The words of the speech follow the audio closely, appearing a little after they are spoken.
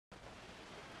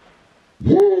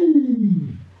Woo!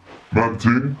 Man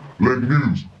ting, Leng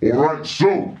news. Alright,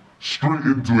 so, straight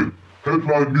into it.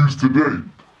 Headline news today.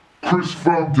 Chris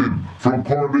Fountain from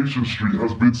Coronation Street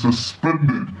has been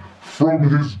suspended from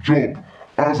his job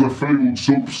as a failed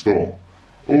soap star.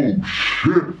 Oh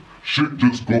shit, shit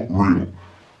just got real.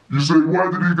 You say,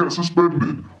 why did he get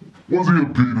suspended? Was he a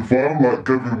paedophile like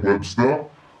Kevin Webster?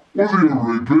 Was he a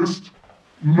rapist?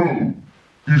 No,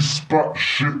 he spat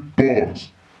shit bars.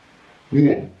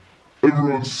 What?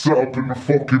 Everyone sat up in the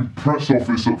fucking press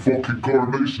office at fucking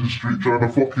Coronation Street trying to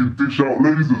fucking dish out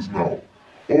lasers now.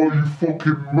 Are you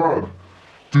fucking mad?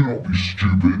 Do not be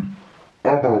stupid.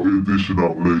 I'm out here dishing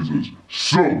out lasers.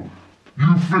 So,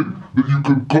 you think that you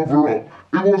can cover up?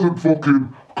 It wasn't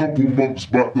fucking couple months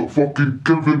back that fucking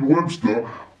Kevin Webster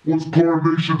was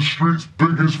Coronation Street's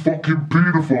biggest fucking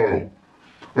paedophile.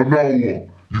 And now what?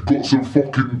 You got some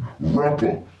fucking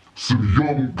rapper, some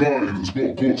young guy that's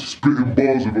got caught spitting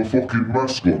bars with a fucking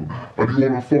mask on, and you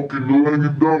wanna fucking leg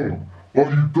him down. Are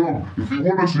you dumb? If you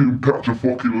wanna see him catch a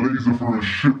fucking laser for his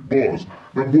shit bars,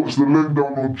 then watch the leg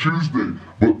down on Tuesday.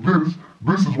 But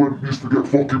this is when it needs to get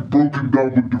fucking broken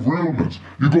down with the realness.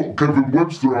 You got Kevin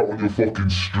Webster out on your fucking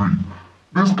street.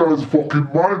 This guy's fucking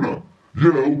minor.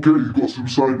 Yeah, okay, you got some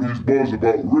sideways bars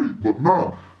about rape, but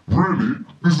nah. Really,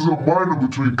 this is a minor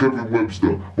between Kevin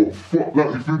Webster, but fuck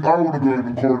that, you think I wanna go in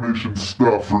the Coronation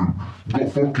staff room? You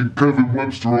got fucking Kevin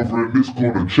Webster over in this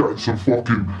corner chatting some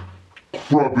fucking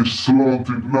crabbish,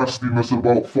 slanted nastiness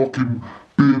about fucking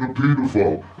being a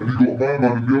paedophile, and you got my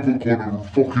man in the other corner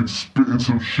fucking spitting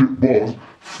some shit bars.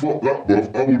 Fuck that,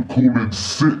 bruv, I would call in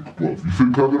sick, bruv. You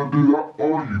think I'm gonna do that?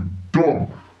 Are you dumb?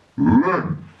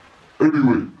 Leng.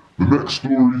 Anyway, the next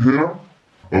story here.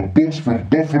 A boss from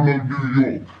Buffalo, New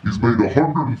York, he's made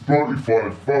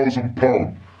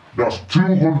 £135,000. That's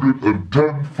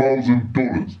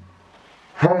 $210,000.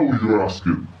 How, you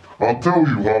asking? I'll tell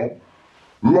you how.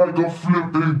 Like a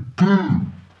flipping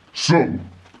goon. So,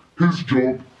 his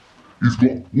job, he's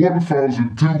got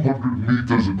 1,200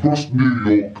 meters across New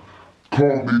York,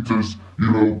 car meters,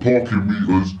 parking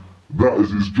meters. That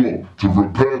is his job, to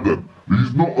repair them.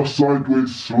 He's not a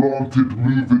sideways, slanted,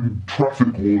 moving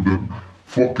traffic warden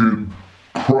fucking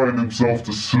crying himself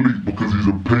to sleep because he's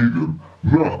a pagan.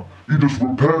 Nah, he just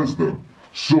repairs them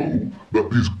so that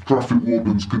these traffic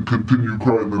wardens can continue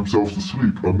crying themselves to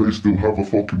sleep and they still have a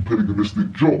fucking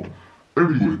paganistic job.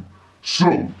 Anyway,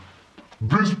 so,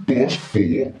 this boss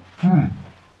thought,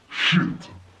 shit,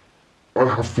 I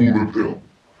have fallen ill.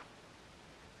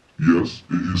 Yes,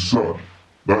 it is sad.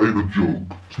 That ain't a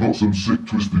joke. It's not some sick,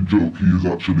 twisted joke. He is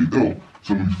actually ill.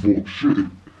 So he thought, shit,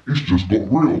 it's just got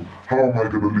real. How am I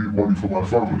gonna leave money for my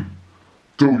family?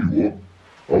 Tell you what,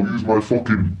 I'll use my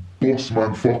fucking boss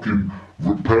man fucking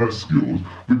repair skills.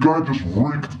 The guy just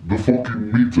rigged the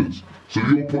fucking meters. So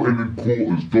you're putting in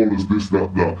quarters, dollars, this,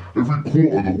 that, that. Every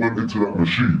quarter that went into that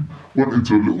machine went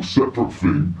into a little separate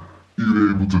thing.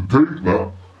 You're able to take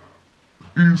that.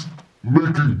 He's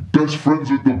making best friends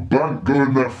with the bank,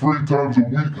 going there 3 times a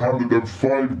week, handing them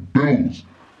 5 bills.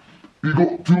 He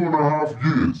got 2.5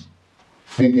 years.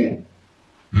 For what?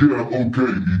 Yeah,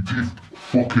 okay, he teethed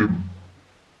fucking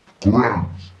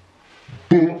grams.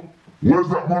 But, where's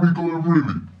that money going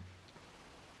really?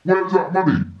 Where's that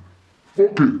money?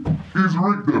 Fuck it, he's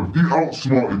rigged them, he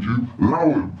outsmarted you, allow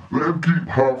him, let him keep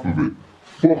half of it.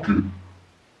 Fuck it.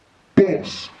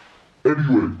 Boss.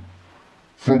 Anyway,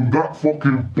 from that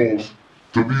fucking boss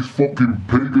to these fucking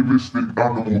paganistic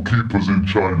animal keepers in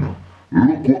China,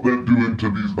 look what they're doing to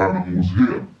these animals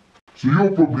here. So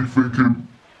you're probably thinking,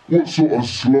 what sort of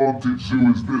slanted zoo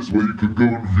is this where you can go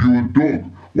and view a dog?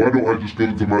 Why don't I just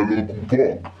go to my local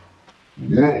park?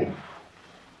 Well,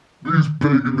 these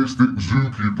paganistic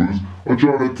zookeepers are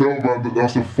trying to tell man that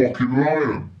that's a fucking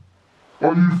lion.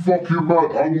 Are you fucking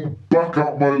mad? I will back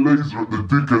out my laser at the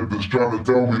dickhead that's trying to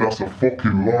tell me that's a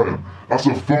fucking lion. That's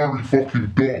a furry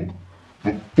fucking dog.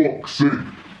 For fuck's sake.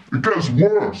 It gets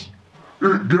worse.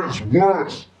 It gets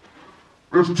worse.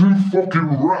 There's 2 fucking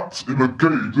rats in a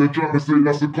cage. They're trying to say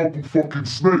that's a couple fucking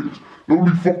snakes. The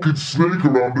only fucking snake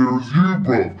around there is you,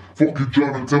 bruv. Fucking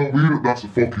trying to tell me that that's a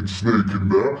fucking snake in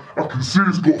there. I can see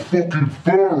it's got fucking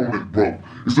fur on it, bruv.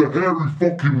 It's a hairy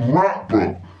fucking rat,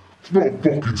 bruv. It's not a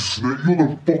fucking snake. You're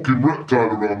the fucking reptile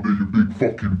around there, you big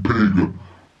fucking pagan.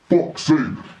 Fuck's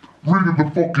sake. Reading the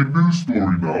fucking news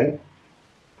story now.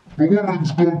 The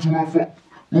woman's gone to her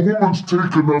the woman's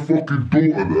taken her fucking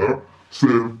daughter there,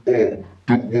 saying, oh,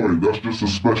 don't worry, that's just a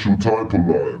special type of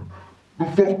lion.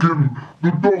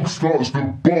 The dog starts to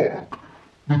bark.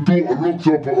 The daughter looks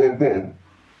up at her mum,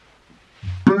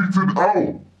 baited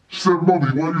out. She said,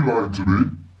 Mummy, why are you lying to me?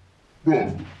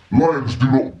 Well, lions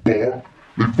do not bark.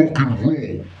 They fucking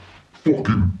roar.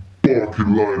 Fucking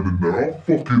barking lion in there.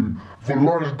 If a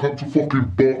lion comes to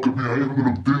fucking bark at me, I ain't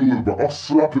gonna deal with it, but I'll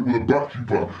slap it with a battery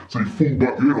pack. Say, fall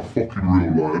back, you ain't a fucking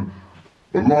real lion.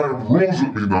 A lion roars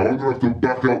at me now, I'm gonna have to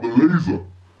back out the laser.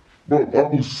 Bro, I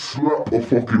will slap a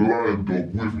fucking lion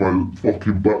dog with my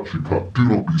fucking battery pack. Do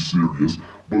not be serious.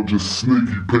 Bunch of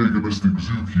snaky paganistic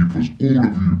zookeepers, all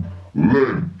of you.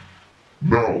 Leng.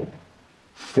 Now,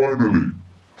 finally,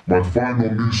 my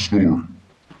final news story.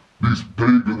 These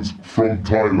pagans from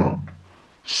Thailand.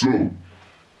 So,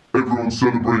 everyone's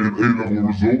celebrating A-level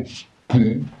results.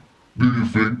 Cool. Do your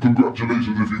thing.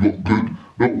 Congratulations if you got good.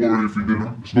 Don't worry if you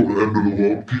didn't. It's not the end of the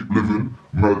world. Keep living.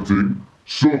 Mad thing.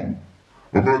 So,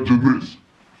 imagine this.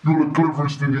 You're the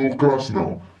cleverest in your class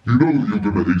now. You know that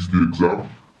you're gonna ace the exam.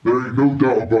 There ain't no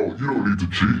doubt about it. You don't need to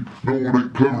cheat. No one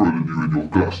ain't cleverer than you in your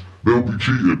class. They'll be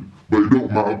cheating. But it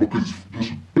don't matter because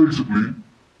just basically,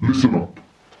 listen up.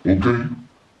 Okay?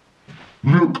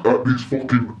 Look at these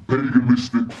fucking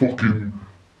paganistic fucking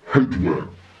headwear.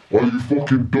 Are you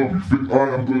fucking dumb? You think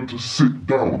I am going to sit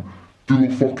down, do a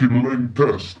fucking Leng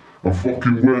test, and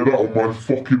fucking wear that on my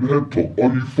fucking head top?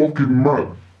 Are you fucking mad?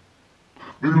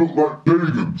 They look like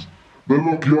pagans. They're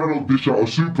lucky I don't dish out a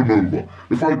supernova.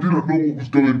 If I didn't know what was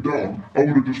going down, I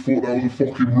would have just thought that was a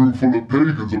fucking room full of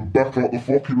pagans and back out the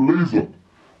fucking laser.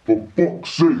 For fuck's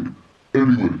sake.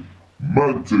 Anyway,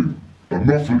 mad thing.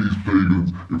 Enough of these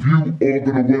pagans. If you are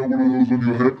gonna wear one of those on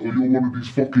your head, or you're one of these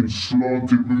fucking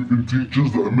slanted moving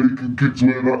teachers that are making kids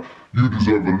wear that, you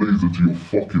deserve a laser to your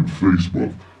fucking face,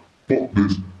 bruv. Fuck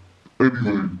this.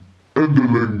 Anyway, end the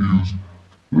Leng news.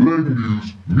 Leng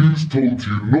news, news told to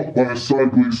you not by a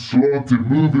sideways slanted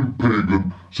moving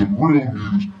pagan. Some real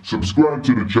news. Subscribe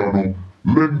to the channel.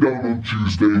 Leng down on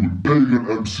Tuesday with pagan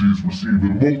MCs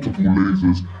receiving multiple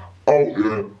lasers. Out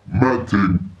here, mad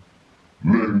thing.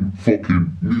 Leng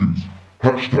fucking news.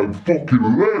 Hashtag fucking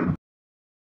Leng.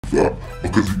 That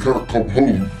because he can't come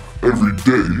home every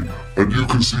day and you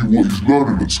can see what he's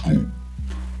learning at school.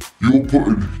 You're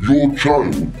putting your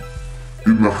child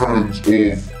in the hands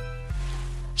of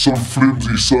some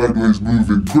flimsy sideways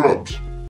moving crabs.